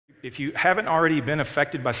If you haven't already been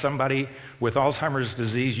affected by somebody with Alzheimer's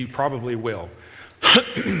disease, you probably will.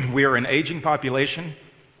 We are an aging population.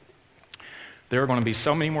 There are going to be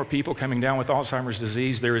so many more people coming down with Alzheimer's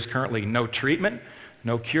disease. There is currently no treatment,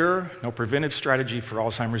 no cure, no preventive strategy for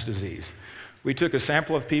Alzheimer's disease. We took a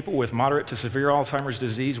sample of people with moderate to severe Alzheimer's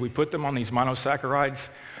disease. We put them on these monosaccharides.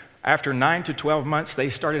 After 9 to 12 months, they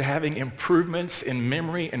started having improvements in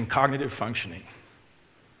memory and cognitive functioning.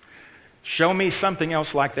 Show me something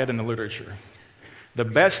else like that in the literature. The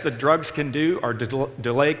best the drugs can do are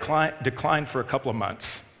delay decline for a couple of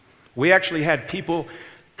months. We actually had people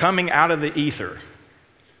coming out of the ether.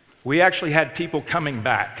 We actually had people coming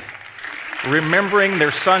back, remembering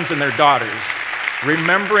their sons and their daughters,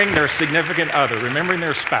 remembering their significant other, remembering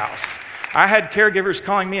their spouse. I had caregivers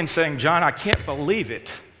calling me and saying, "John, I can't believe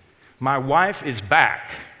it. My wife is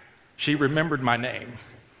back. She remembered my name."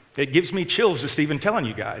 It gives me chills just even telling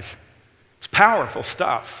you guys. It's powerful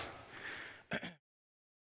stuff.